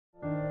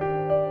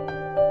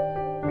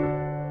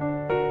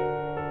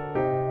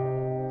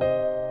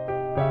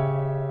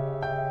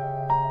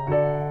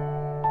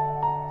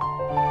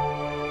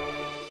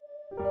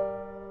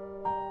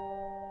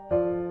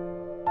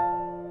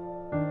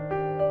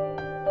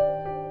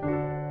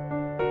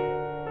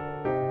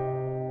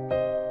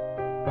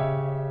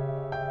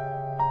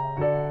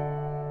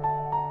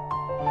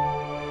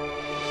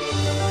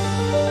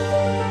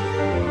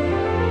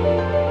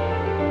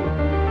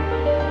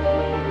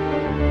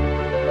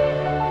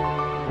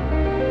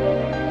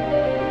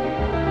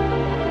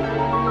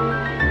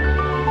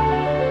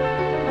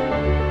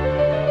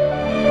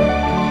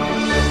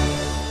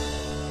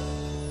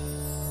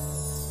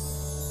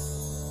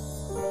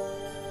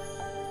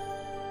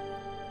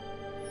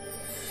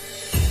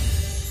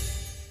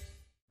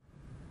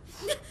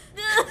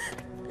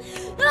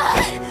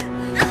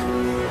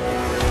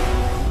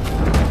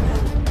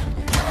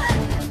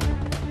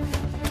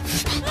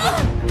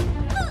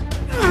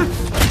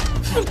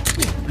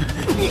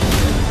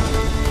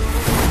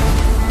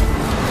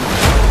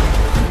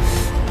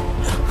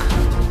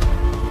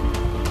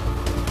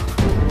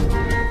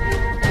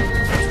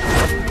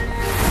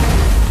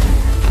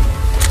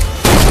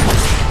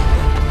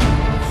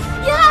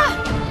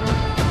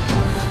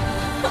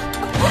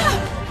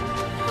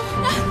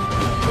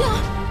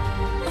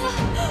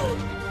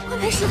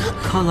是的。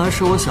看来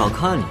是我小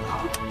看你了，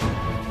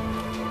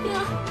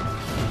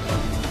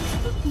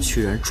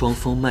居然装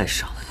疯卖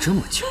傻了这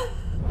么久。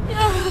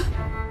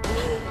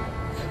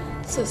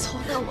自从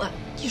那晚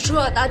你说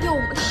要拿掉我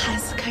们的孩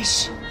子开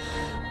始，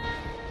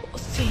我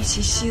费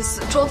尽心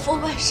思装疯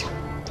卖傻，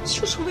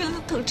就是为了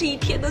等这一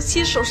天能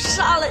亲手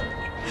杀了你。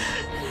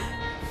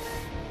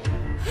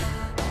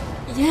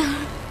燕儿，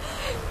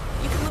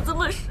你怎么这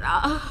么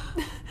傻？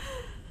对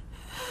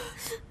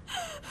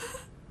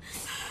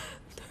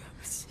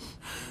不起，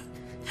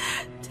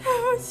对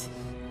不起。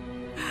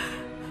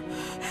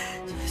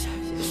就像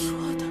你说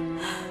的，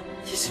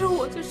你是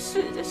我这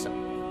世界上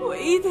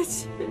唯一的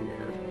亲人。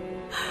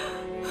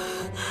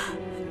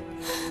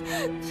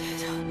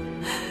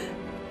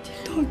请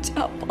董家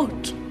保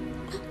重。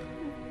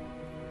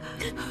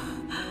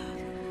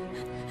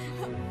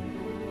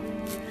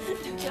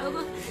阳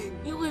儿，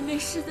你会没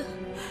事的，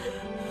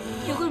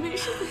你会没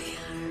事的，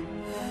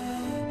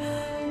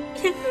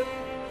燕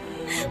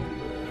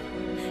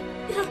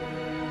儿，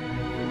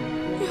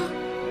燕儿，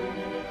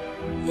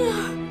燕儿，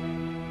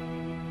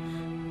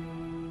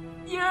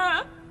燕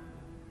儿，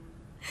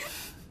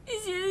你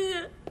醒醒，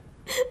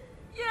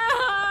燕儿。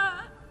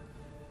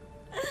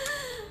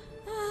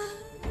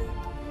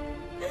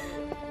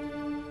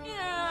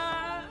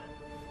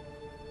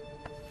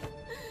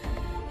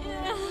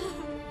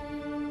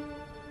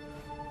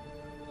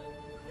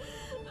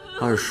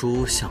二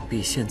叔想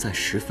必现在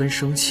十分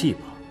生气吧？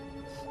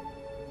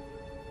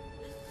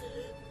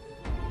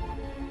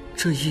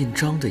这印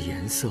章的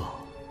颜色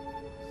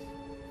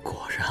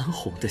果然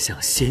红得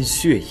像鲜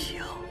血一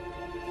样。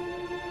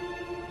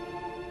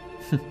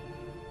哼，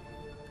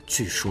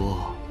据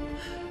说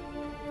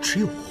只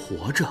有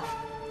活着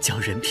将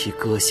人皮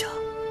割下，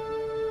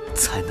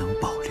才能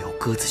保留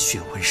鸽子血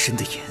纹身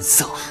的颜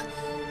色。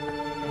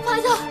马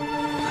总，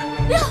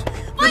别，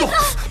马总，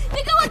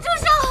你给我住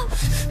手！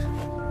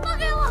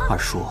二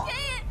叔，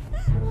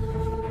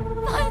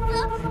马子，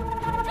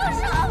住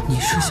手！你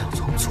是想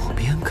从左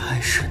边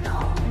开始呢，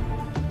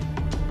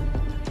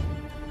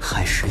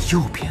还是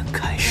右边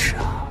开始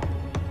啊？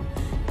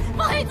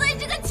马子，你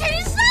这个禽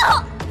兽！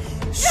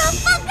你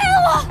放开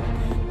我！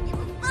你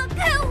放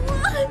开我！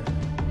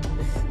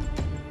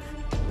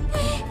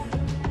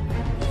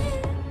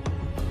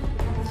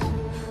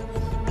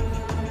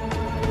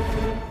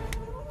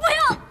不要！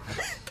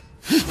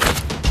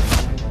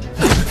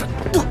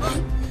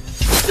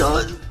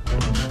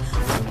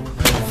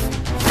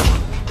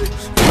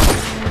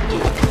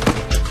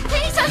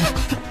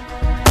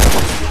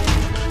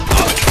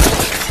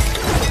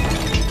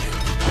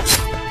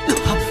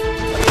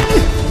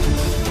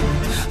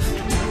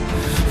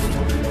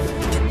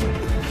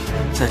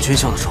在军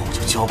校的时候我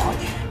就教过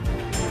你，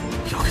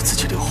要给自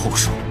己留后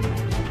手。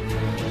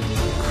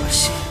可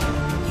惜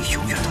你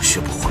永远都学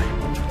不会。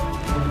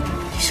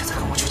你现在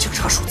跟我去警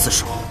察署自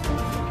首，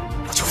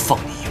我就放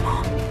你一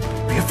马。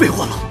别废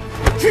话了。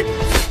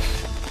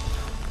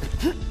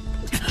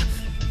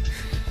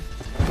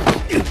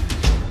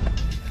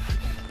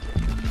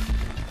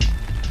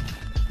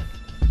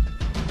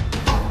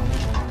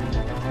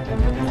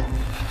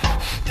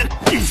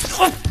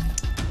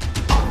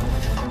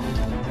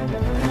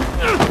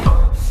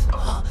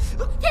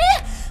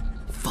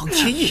方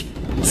天逸，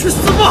去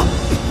死吧！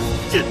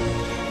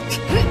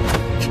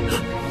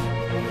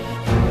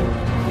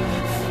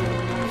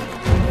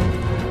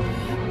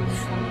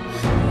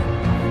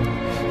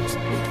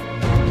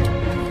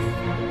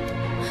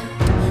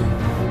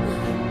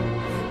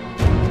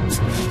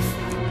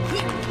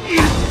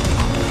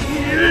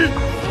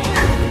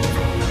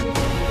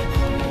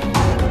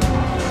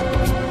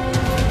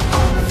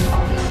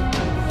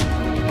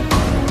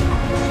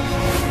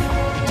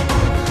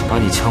把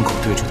你枪口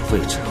对准的位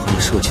置和你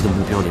射击的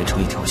目标连成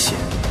一条线，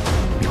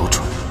瞄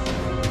准，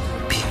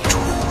屏住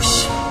呼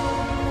吸。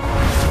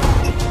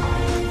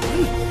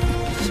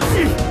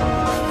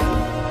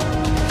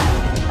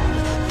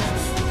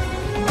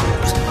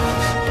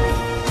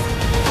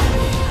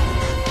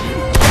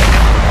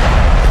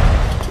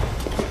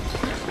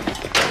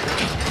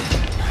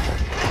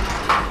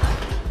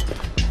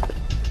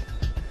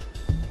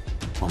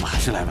我们还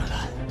是来晚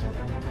了，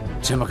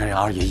这么个人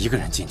二爷一个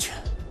人进去，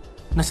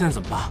那现在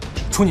怎么办？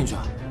冲进去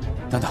啊！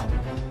等等，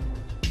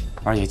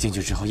二爷进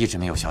去之后一直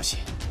没有消息，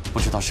不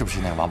知道是不是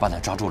那个王八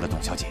蛋抓住了董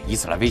小姐，以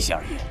此来威胁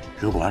二爷。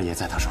如果二爷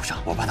在他手上，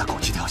我把他狗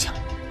气吊起来。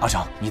阿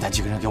成，你带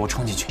几个人给我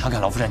冲进去，看看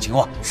老夫人情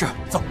况。是，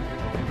走。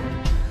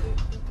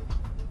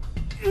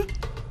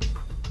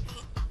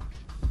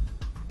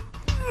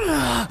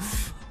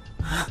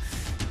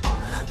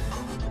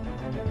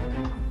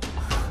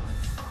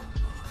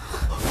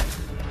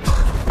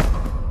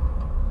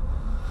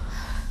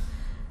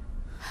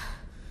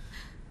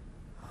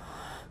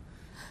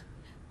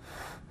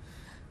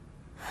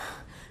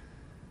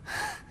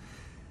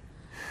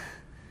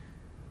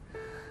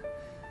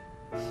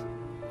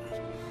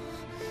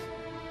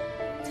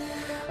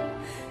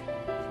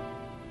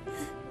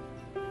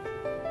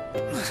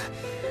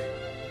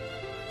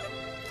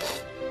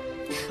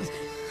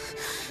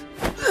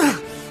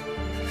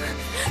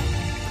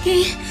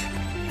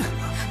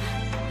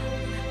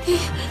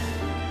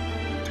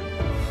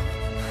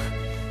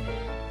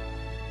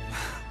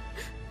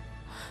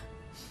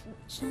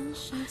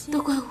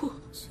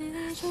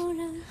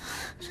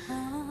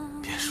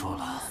别说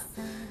了，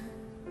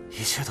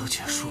一切都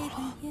结束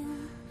了，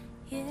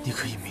你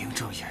可以名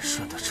正言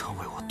顺地成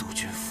为我督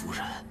军夫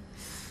人。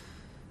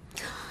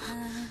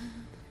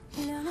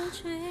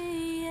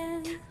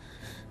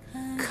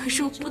可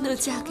是我不能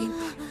嫁给你。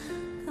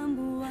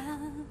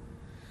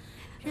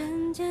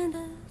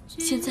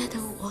现在的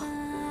我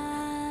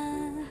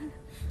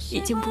已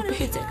经不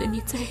配再跟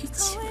你在一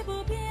起了。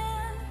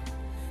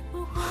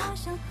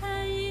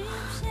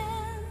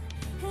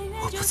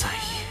我不在意。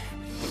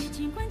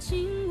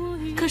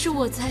可是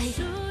我在意。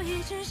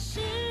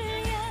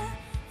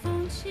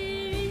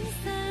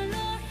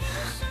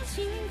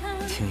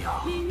听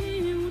瑶，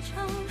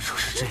若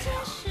是这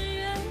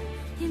样，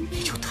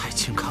你就太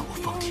轻看我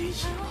方天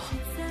逸了。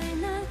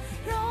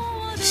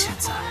你现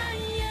在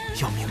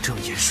要名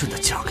正言顺地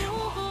嫁给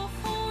我，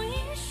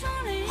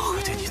我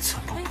会对你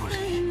寸步不离，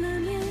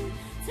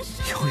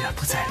永远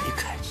不再离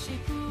开你。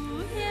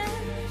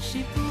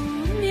谁不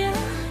眠，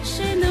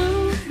谁能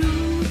入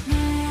眠？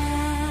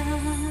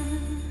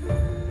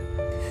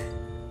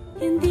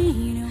天地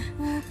流不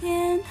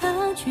变，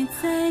它却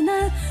再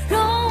难容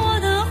我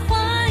的欢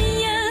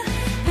颜。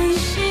悲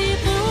喜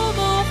不过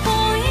红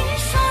一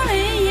双泪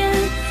眼，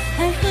爱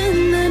恨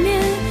难免，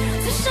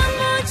此生不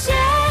见。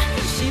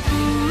谁不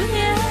恋，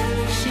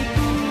谁不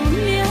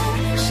眠，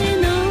谁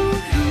能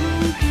入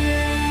眠？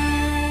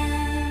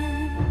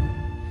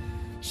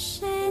谁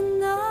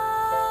能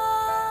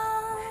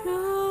入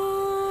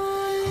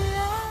眠？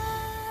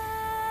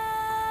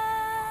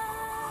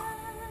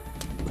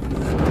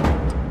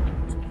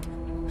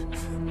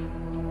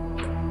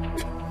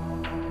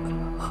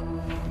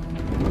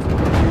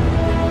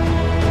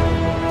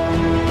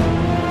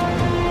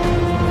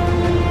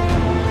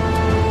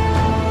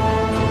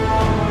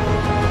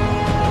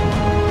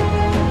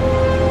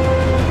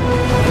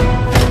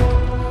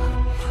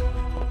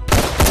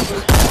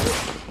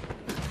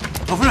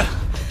老夫人，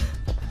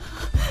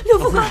刘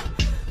副官，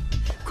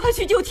快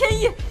去救天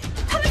意，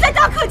他们在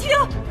大客厅。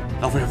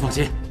老夫人放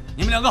心，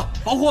你们两个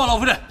保护好老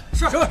夫人。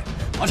是。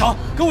阿成，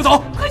跟我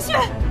走。快去！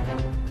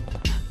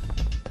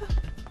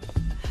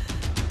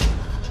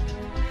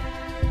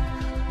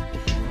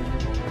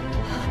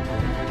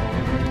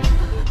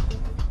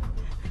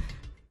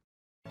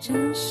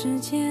这世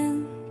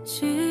间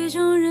曲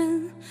终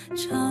人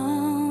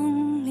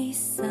长离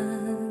散，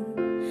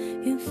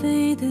远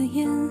飞的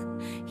雁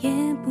也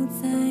不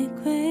再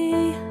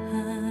归寒。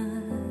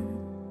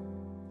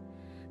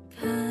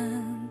看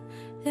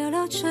寥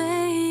寥炊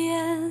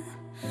烟，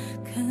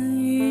看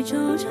宇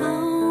宙长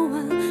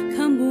晚，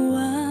看不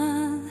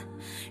完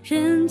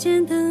人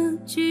间的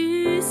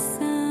聚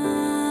散。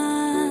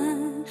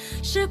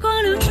时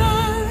光流转，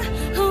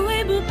恒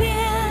为不变，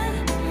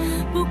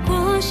不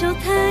过笑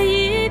谈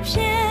一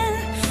片，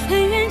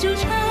恩怨纠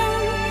缠，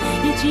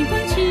也尽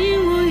管尽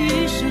我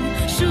余生，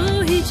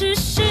数一只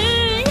是。